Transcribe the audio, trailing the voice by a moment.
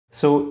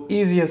So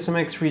Easy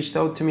SMX reached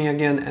out to me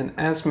again and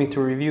asked me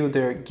to review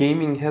their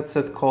gaming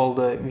headset called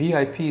the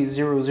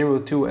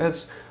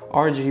VIP002S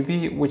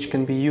RGB, which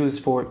can be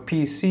used for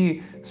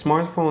PC,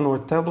 smartphone or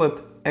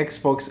tablet,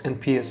 Xbox and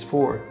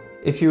PS4.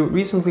 If you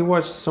recently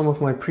watched some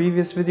of my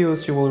previous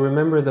videos, you will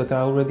remember that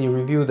I already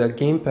reviewed a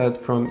gamepad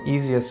from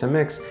Easy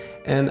SMX,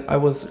 and I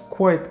was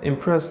quite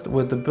impressed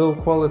with the build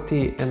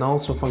quality and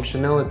also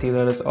functionality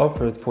that it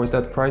offered for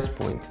that price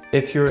point.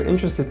 If you're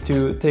interested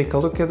to take a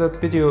look at that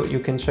video, you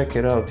can check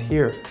it out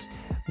here.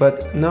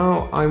 But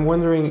now I'm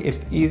wondering if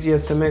Easy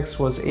SMX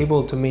was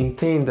able to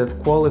maintain that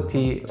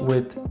quality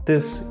with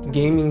this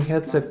gaming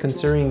headset,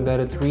 considering that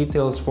it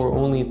retails for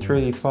only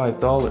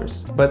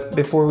 $35. But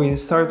before we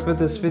start with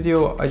this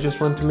video, I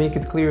just want to make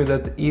it clear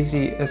that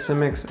Easy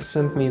SMX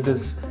sent me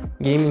this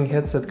gaming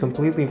headset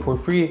completely for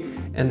free,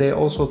 and they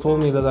also told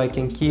me that I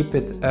can keep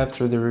it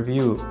after the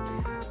review.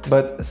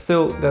 But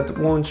still, that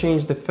won't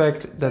change the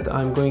fact that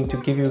I'm going to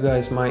give you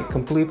guys my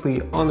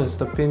completely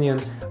honest opinion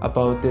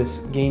about this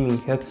gaming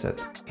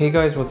headset. Hey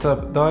guys, what's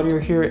up? Dario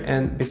here,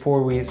 and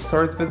before we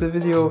start with the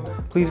video,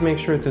 please make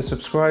sure to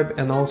subscribe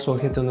and also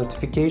hit the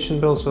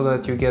notification bell so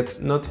that you get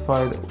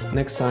notified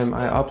next time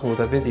I upload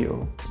a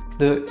video.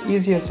 The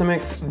Easy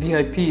SMX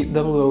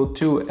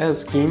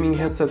VIP002S gaming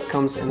headset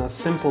comes in a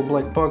simple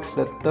black box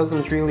that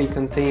doesn't really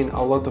contain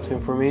a lot of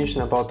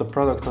information about the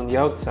product on the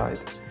outside.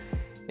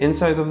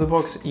 Inside of the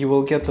box you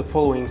will get the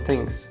following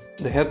things: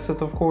 the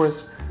headset of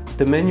course,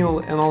 the manual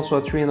and also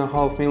a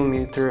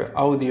 3.5mm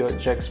audio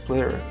jack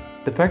splitter.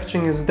 The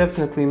packaging is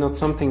definitely not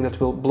something that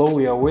will blow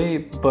you away,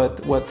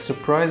 but what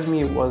surprised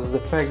me was the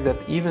fact that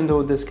even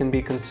though this can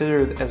be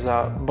considered as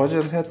a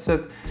budget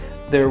headset,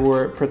 there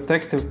were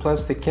protective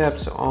plastic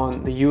caps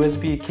on the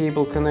USB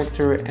cable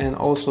connector and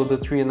also the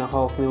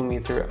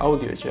 3.5mm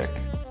audio jack.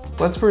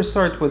 Let's first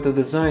start with the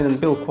design and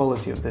build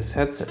quality of this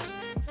headset.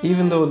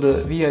 Even though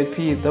the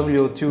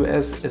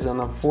VIP002S is an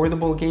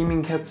affordable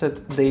gaming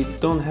headset, they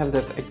don't have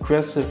that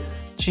aggressive,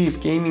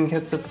 cheap gaming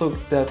headset look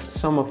that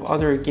some of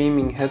other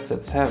gaming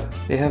headsets have.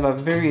 They have a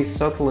very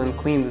subtle and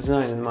clean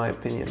design in my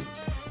opinion.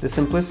 The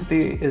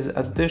simplicity is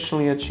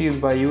additionally achieved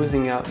by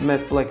using a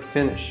matte black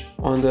finish.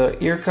 On the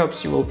ear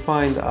cups you will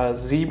find a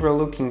zebra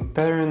looking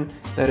pattern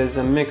that is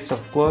a mix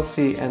of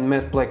glossy and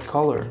matte black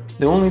color.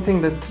 The only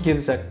thing that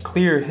gives a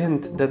clear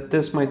hint that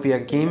this might be a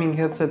gaming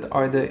headset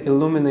are the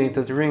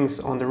illuminated rings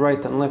on the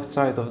right and left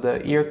side of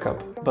the ear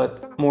cup,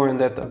 but more on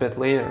that a bit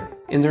later.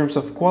 In terms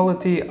of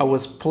quality, I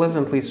was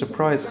pleasantly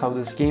surprised how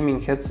this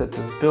gaming headset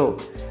is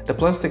built. The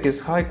plastic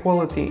is high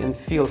quality and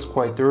feels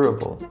quite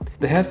durable.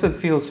 The headset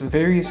feels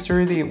very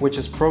sturdy, which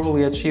is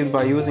probably achieved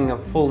by using a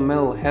full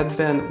metal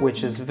headband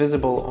which is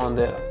visible on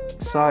the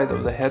side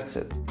of the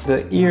headset.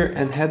 The ear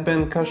and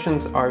headband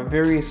cushions are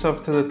very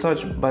soft to the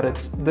touch, but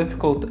it's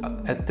difficult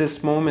at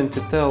this moment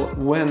to tell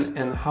when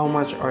and how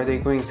much are they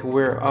going to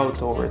wear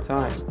out over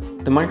time.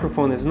 The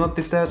microphone is not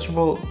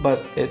detachable,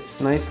 but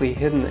it's nicely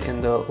hidden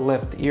in the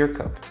left ear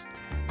cup.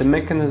 The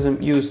mechanism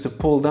used to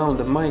pull down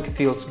the mic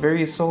feels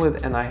very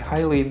solid, and I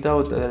highly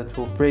doubt that it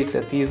will break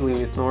that easily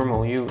with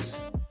normal use.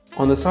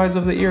 On the sides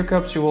of the ear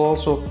cups you will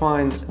also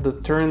find the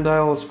turn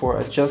dials for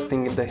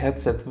adjusting the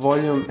headset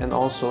volume and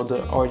also the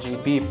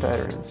RGB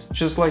patterns.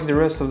 Just like the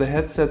rest of the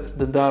headset,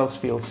 the dials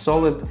feel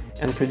solid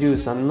and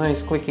produce a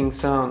nice clicking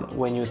sound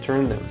when you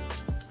turn them.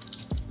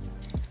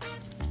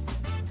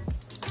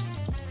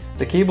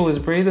 The cable is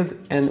braided,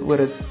 and with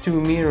its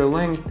 2-meter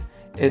length,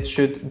 it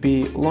should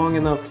be long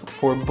enough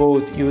for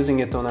both using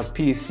it on a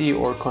PC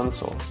or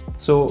console.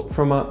 So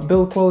from a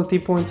build quality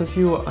point of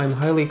view, I'm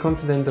highly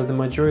confident that the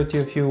majority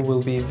of you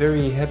will be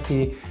very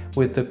happy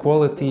with the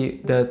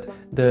quality that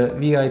the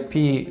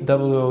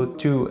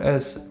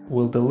VIP002S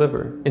will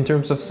deliver. In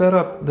terms of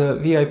setup, the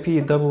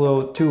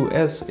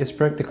VIP002S is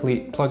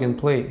practically plug and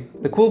play.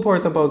 The cool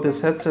part about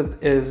this headset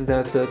is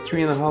that the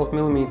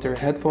 3.5mm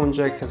headphone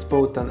jack has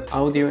both an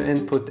audio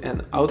input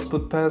and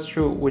output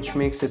pass-through, which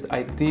makes it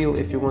ideal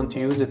if you want to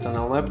use it on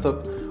a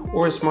laptop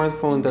or a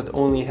smartphone that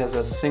only has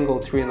a single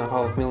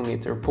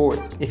 3.5mm port.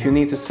 If you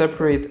need to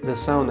separate the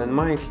sound and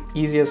mic,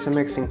 Easy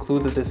SMX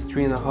included this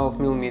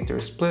 3.5mm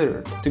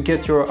splitter. To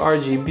get your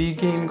RGB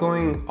game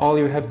going, all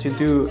you have to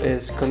do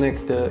is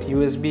connect the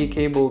USB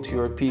cable to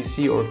your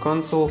PC or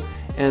console,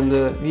 and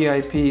the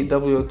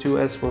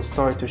VIP002S will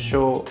start to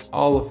show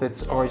all of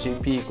its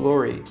RGB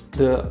glory.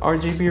 The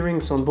RGB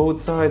rings on both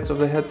sides of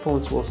the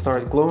headphones will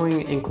start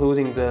glowing,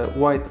 including the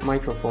white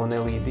microphone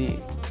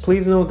LED.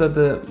 Please note that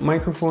the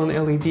microphone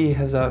LED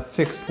has a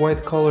fixed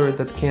white color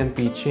that can't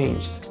be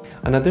changed.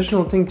 An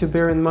additional thing to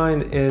bear in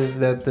mind is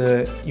that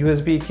the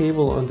USB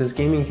cable on this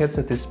gaming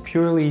headset is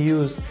purely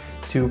used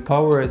to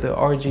power the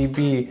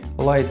RGB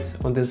lights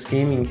on this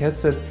gaming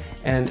headset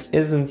and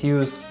isn't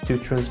used to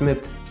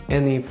transmit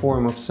any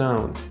form of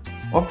sound.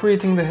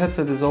 Operating the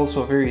headset is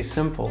also very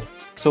simple.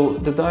 So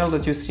the dial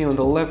that you see on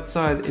the left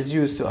side is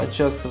used to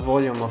adjust the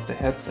volume of the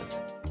headset.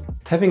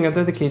 Having a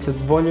dedicated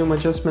volume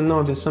adjustment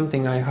knob is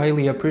something I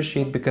highly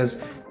appreciate,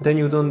 because then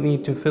you don't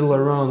need to fiddle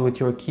around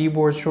with your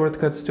keyboard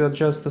shortcuts to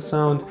adjust the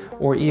sound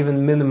or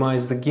even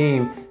minimize the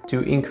gain to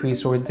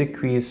increase or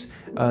decrease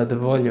the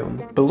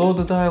volume. Below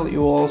the dial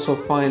you will also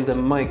find the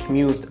mic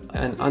mute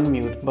and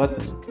unmute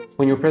button.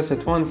 When you press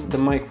it once, the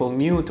mic will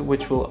mute,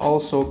 which will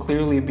also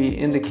clearly be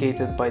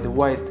indicated by the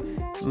white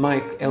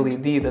mic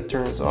LED that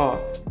turns off.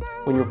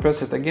 When you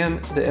press it again,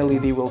 the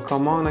LED will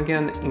come on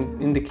again,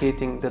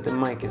 indicating that the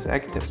mic is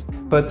active.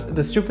 But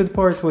the stupid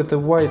part with the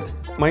white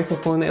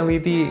microphone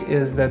LED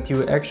is that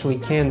you actually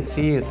can't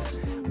see it,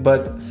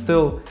 but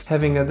still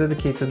having a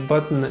dedicated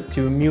button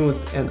to mute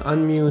and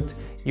unmute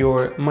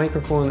your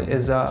microphone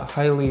is a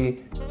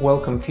highly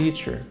welcome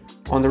feature.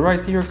 On the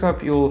right ear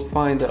cup you will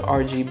find the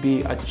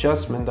RGB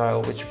adjustment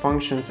dial, which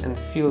functions and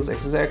feels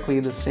exactly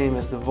the same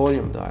as the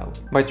volume dial.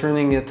 By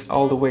turning it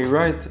all the way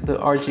right, the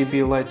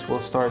RGB lights will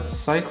start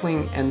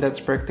cycling, and that's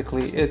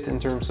practically it in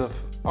terms of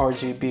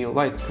RGB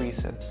light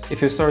presets.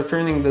 If you start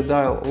turning the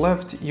dial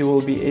left, you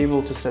will be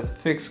able to set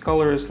fixed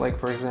colors, like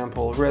for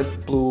example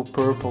red, blue,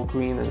 purple,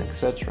 green, and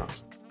etc.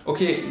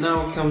 Okay,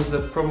 now comes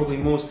the probably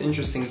most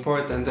interesting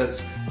part, and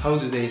that's how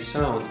do they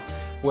sound?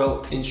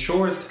 Well, in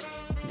short,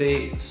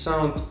 they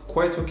sound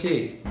quite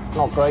okay.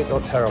 Not great,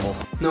 not terrible.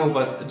 No,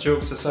 but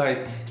jokes aside,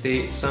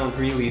 they sound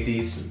really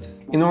decent.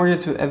 In order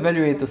to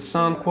evaluate the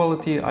sound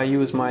quality, I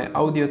use my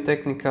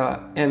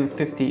Audio-Technica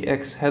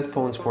M50X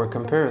headphones for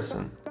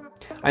comparison.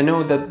 I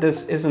know that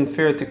this isn't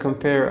fair to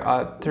compare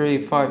a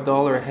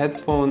 $35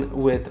 headphone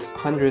with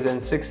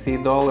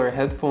 $160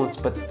 headphones,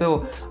 but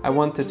still I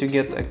wanted to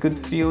get a good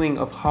feeling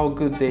of how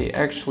good they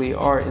actually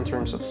are in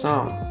terms of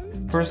sound.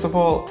 First of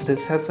all,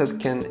 this headset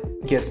can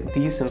get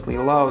decently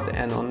loud,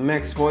 and on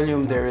max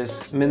volume there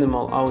is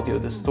minimal audio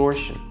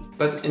distortion.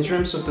 But in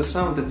terms of the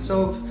sound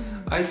itself,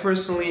 I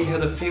personally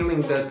had a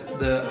feeling that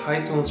the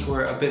high tones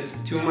were a bit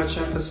too much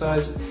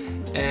emphasized,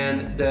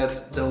 and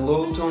that the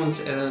low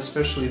tones and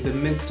especially the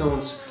mid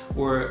tones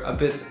were a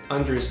bit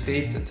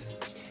understated.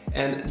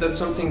 And that's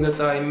something that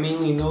I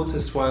mainly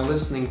noticed while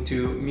listening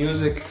to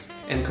music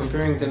and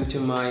comparing them to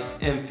my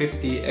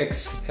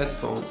M50X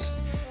headphones.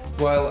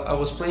 While I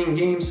was playing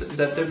games,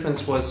 that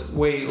difference was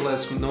way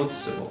less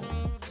noticeable.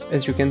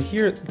 As you can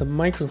hear, the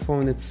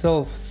microphone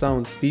itself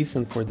sounds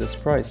decent for this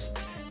price.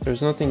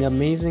 There's nothing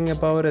amazing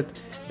about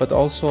it, but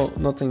also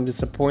nothing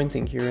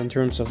disappointing here in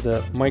terms of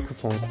the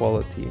microphone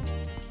quality.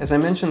 As I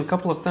mentioned a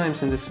couple of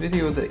times in this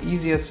video, the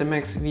Easy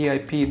SMX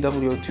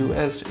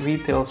VIP002S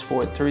retails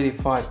for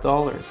 $35.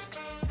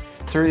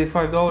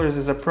 $35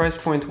 is a price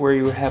point where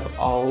you have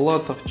a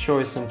lot of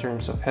choice in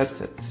terms of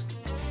headsets.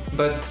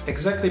 But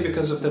exactly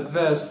because of the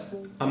vast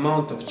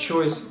amount of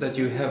choice that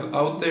you have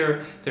out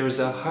there, there is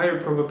a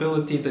higher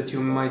probability that you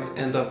might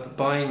end up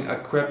buying a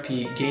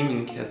crappy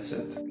gaming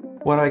headset.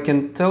 What I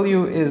can tell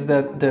you is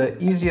that the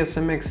Easy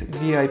SMX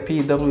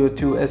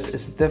VIP002S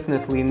is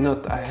definitely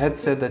not a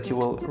headset that you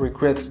will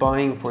regret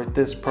buying for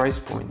this price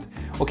point.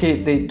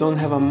 Okay, they don't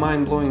have a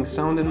mind-blowing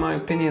sound in my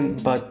opinion,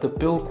 but the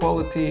build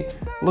quality,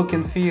 look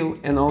and feel,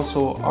 and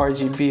also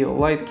RGB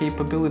light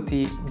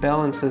capability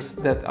balances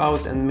that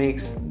out and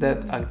makes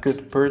that a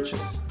good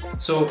purchase.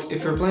 So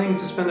if you're planning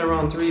to spend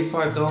around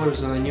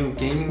 $35 on a new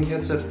gaming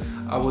headset,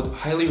 I would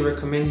highly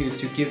recommend you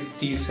to give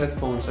these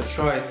headphones a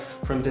try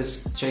from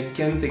this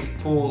gigantic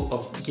pool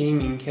of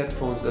gaming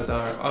headphones that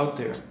are out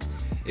there.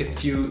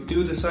 If you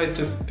do decide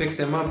to pick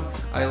them up,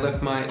 I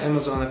left my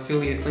Amazon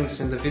affiliate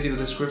links in the video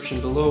description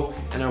below,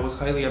 and I would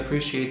highly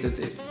appreciate it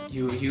if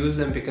you use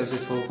them, because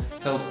it will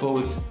help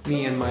both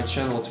me and my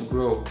channel to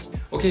grow.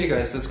 Okay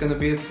guys, that's gonna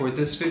be it for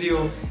this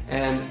video,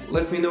 and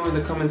let me know in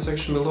the comment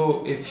section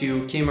below if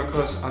you came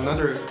across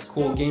another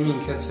cool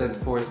gaming headset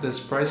for this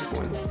price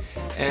point.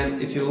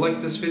 And if you like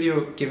this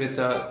video, give it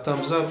a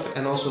thumbs up,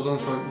 and also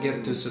don't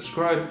forget to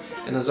subscribe.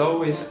 And as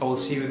always, I will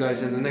see you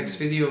guys in the next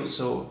video,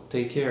 so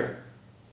take care.